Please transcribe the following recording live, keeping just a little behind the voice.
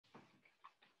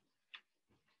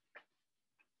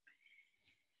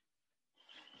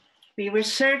We were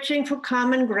searching for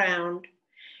common ground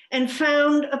and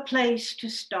found a place to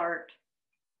start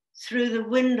through the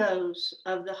windows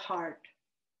of the heart.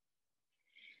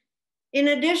 In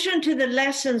addition to the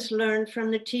lessons learned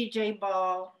from the T.J.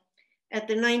 Ball at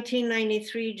the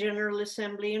 1993 General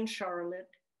Assembly in Charlotte,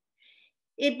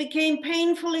 it became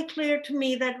painfully clear to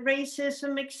me that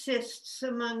racism exists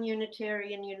among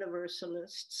Unitarian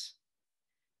Universalists.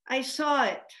 I saw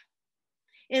it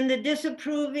in the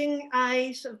disapproving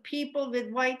eyes of people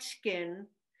with white skin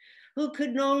who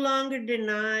could no longer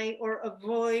deny or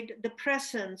avoid the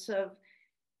presence of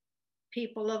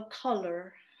people of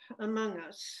color among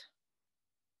us.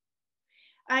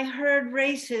 I heard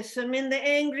racism in the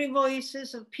angry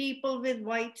voices of people with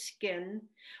white skin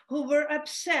who were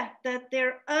upset that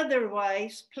their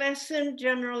otherwise pleasant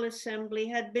General Assembly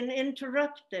had been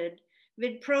interrupted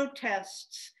with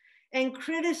protests and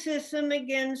criticism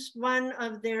against one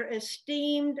of their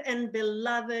esteemed and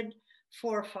beloved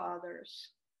forefathers.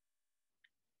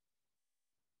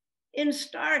 In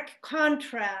stark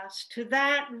contrast to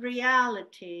that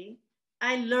reality,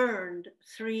 I learned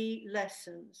 3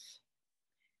 lessons.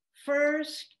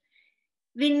 First,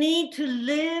 we need to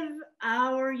live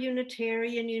our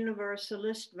Unitarian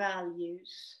Universalist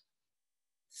values.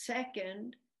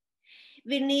 Second,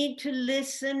 we need to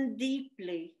listen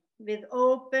deeply with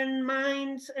open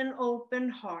minds and open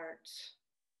hearts.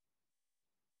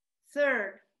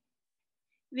 Third,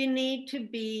 we need to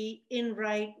be in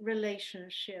right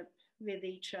relationship with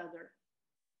each other.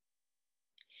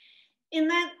 In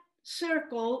that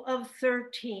circle of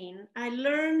 13, I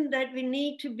learned that we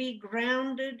need to be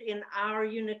grounded in our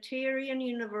Unitarian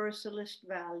Universalist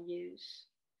values,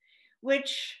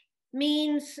 which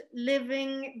means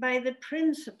living by the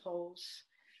principles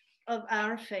of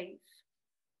our faith.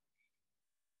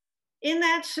 In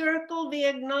that circle, we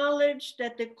acknowledge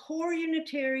that the core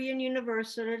Unitarian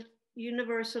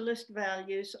Universalist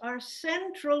values are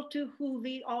central to who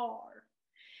we are.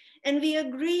 And we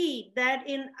agreed that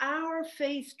in our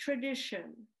faith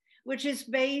tradition, which is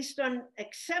based on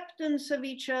acceptance of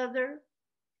each other,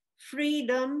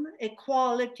 freedom,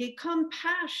 equality,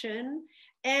 compassion,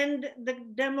 and the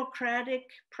democratic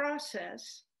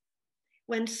process,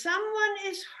 when someone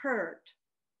is hurt,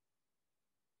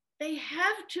 they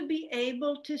have to be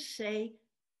able to say,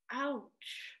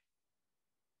 ouch.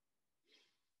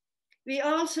 We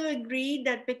also agreed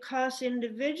that because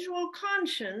individual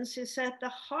conscience is at the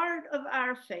heart of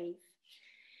our faith,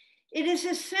 it is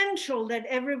essential that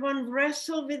everyone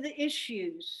wrestle with the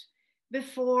issues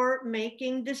before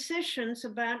making decisions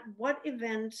about what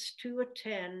events to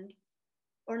attend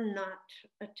or not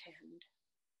attend.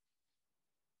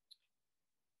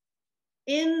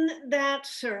 In that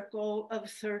circle of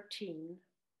 13,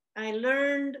 I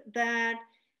learned that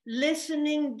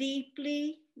listening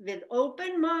deeply with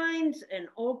open minds and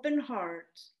open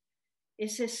hearts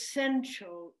is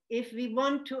essential if we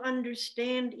want to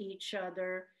understand each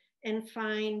other and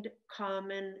find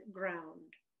common ground.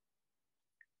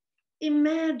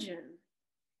 Imagine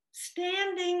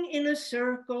standing in a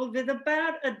circle with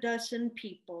about a dozen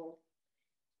people,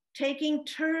 taking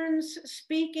turns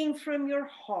speaking from your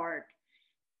heart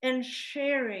and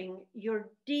sharing your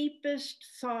deepest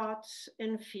thoughts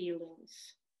and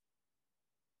feelings.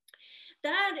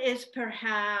 That is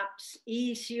perhaps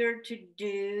easier to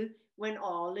do when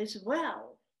all is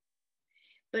well.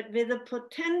 But with a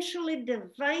potentially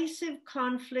divisive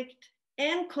conflict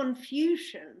and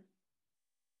confusion,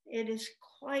 it is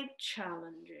quite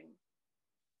challenging.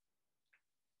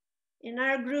 In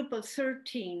our group of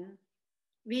 13,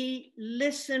 we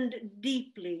listened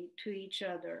deeply to each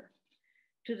other,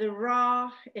 to the raw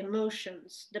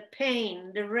emotions, the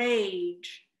pain, the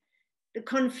rage, the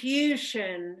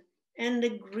confusion, and the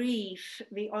grief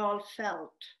we all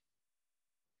felt.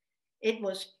 It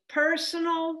was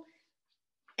personal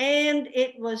and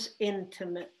it was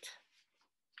intimate.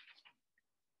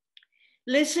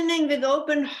 Listening with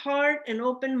open heart and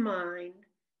open mind,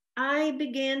 I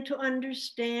began to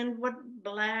understand what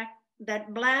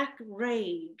that black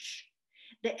rage,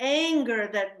 the anger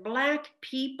that Black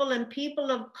people and people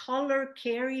of color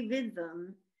carry with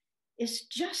them, is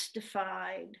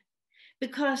justified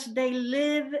because they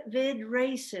live with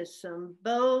racism,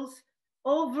 both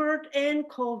overt and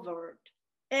covert,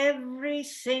 every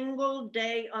single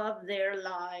day of their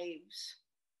lives.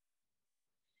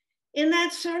 In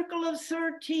that circle of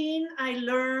 13, I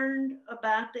learned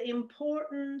about the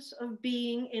importance of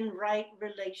being in right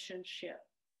relationship.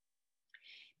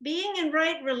 Being in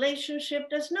right relationship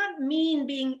does not mean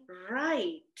being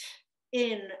right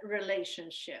in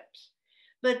relationships,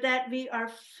 but that we are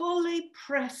fully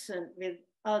present with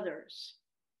others,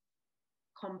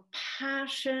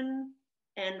 compassion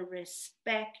and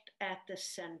respect at the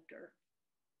center.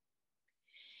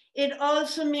 It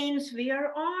also means we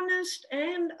are honest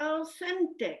and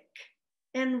authentic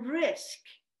and risk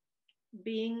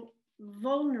being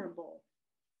vulnerable.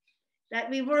 That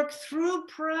we work through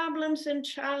problems and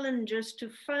challenges to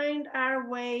find our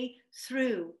way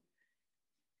through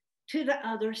to the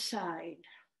other side.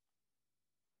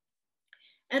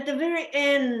 At the very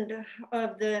end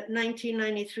of the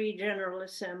 1993 General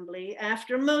Assembly,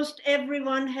 after most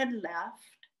everyone had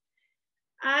left,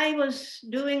 I was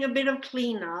doing a bit of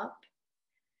cleanup,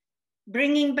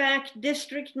 bringing back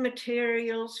district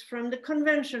materials from the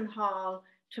convention hall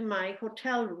to my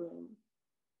hotel room.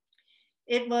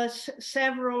 It was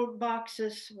several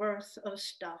boxes worth of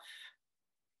stuff.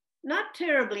 Not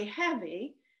terribly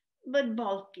heavy, but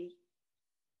bulky.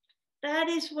 That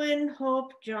is when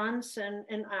Hope Johnson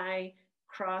and I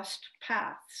crossed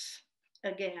paths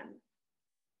again.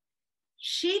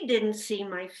 She didn't see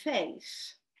my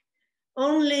face,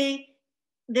 only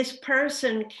this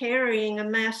person carrying a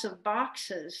mass of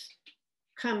boxes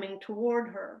coming toward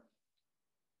her.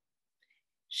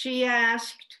 She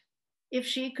asked if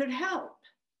she could help.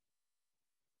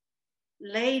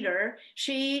 Later,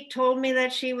 she told me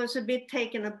that she was a bit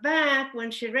taken aback when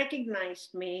she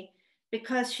recognized me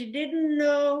because she didn't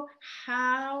know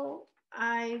how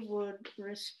I would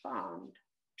respond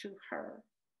to her.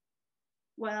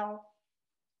 Well,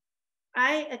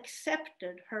 I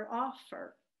accepted her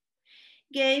offer,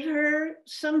 gave her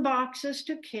some boxes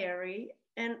to carry,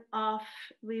 and off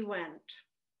we went.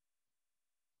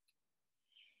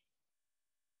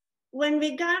 When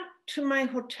we got to my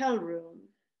hotel room,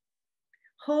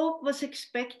 Hope was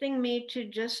expecting me to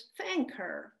just thank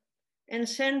her and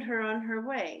send her on her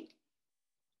way.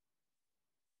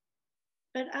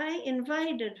 But I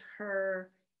invited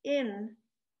her in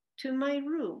to my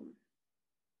room.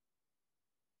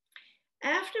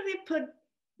 After we put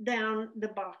down the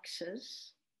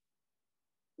boxes,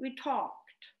 we talked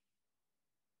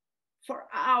for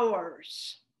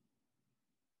hours.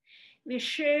 We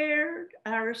shared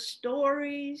our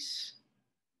stories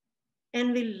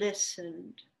and we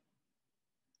listened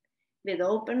with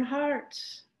open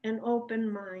hearts and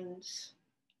open minds.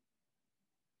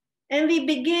 And we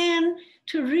began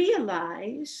to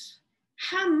realize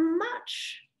how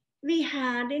much we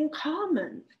had in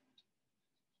common.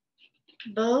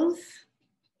 Both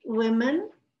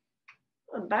women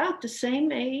about the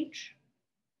same age,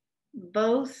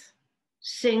 both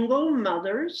single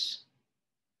mothers,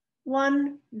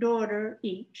 one daughter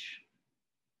each.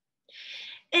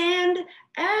 And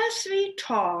as we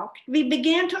talked, we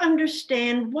began to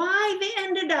understand why we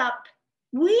ended up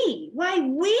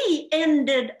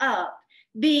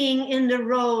being in the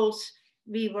roles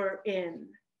we were in.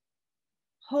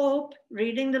 Hope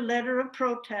reading the letter of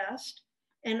protest,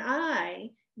 and I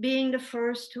being the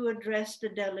first to address the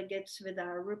delegates with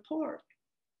our report.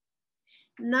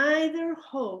 Neither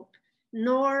Hope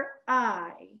nor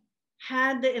I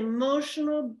had the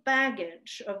emotional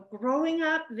baggage of growing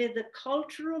up with the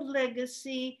cultural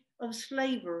legacy of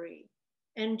slavery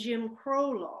and Jim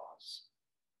Crow laws,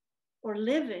 or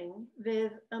living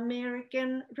with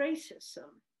American racism.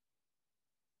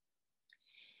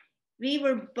 We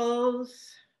were both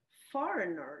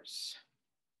foreigners.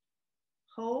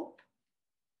 Hope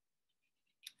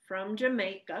from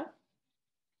Jamaica,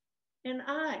 and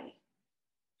I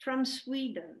from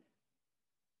Sweden.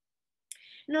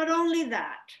 Not only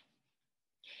that,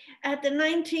 at the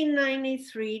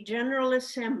 1993 General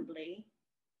Assembly,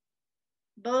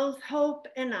 both Hope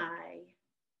and I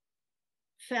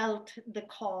felt the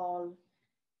call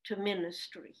to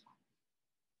ministry.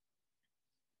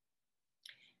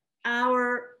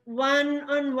 Our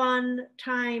one-on-one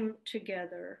time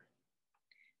together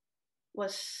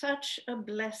was such a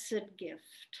blessed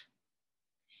gift.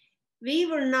 We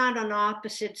were not on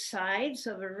opposite sides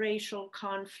of a racial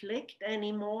conflict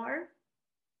anymore.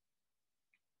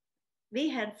 We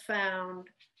had found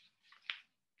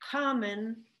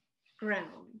common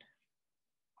ground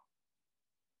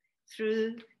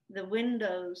through the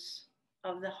windows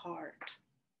of the heart.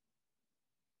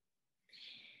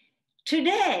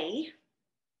 Today,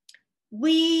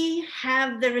 we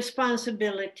have the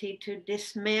responsibility to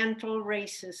dismantle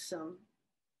racism,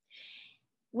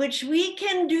 which we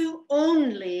can do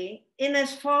only in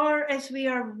as far as we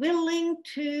are willing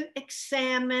to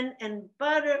examine and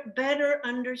better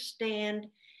understand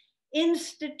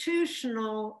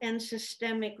institutional and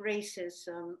systemic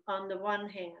racism on the one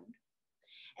hand,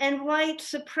 and white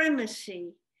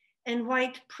supremacy and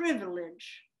white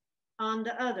privilege on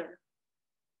the other.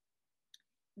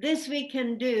 This we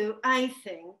can do, I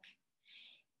think,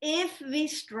 if we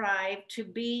strive to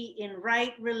be in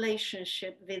right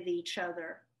relationship with each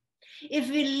other, if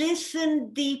we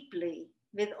listen deeply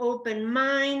with open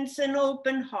minds and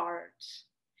open hearts,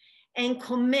 and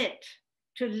commit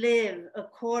to live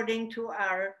according to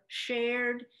our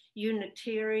shared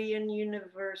Unitarian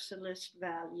Universalist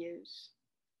values.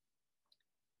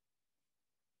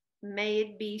 May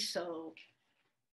it be so.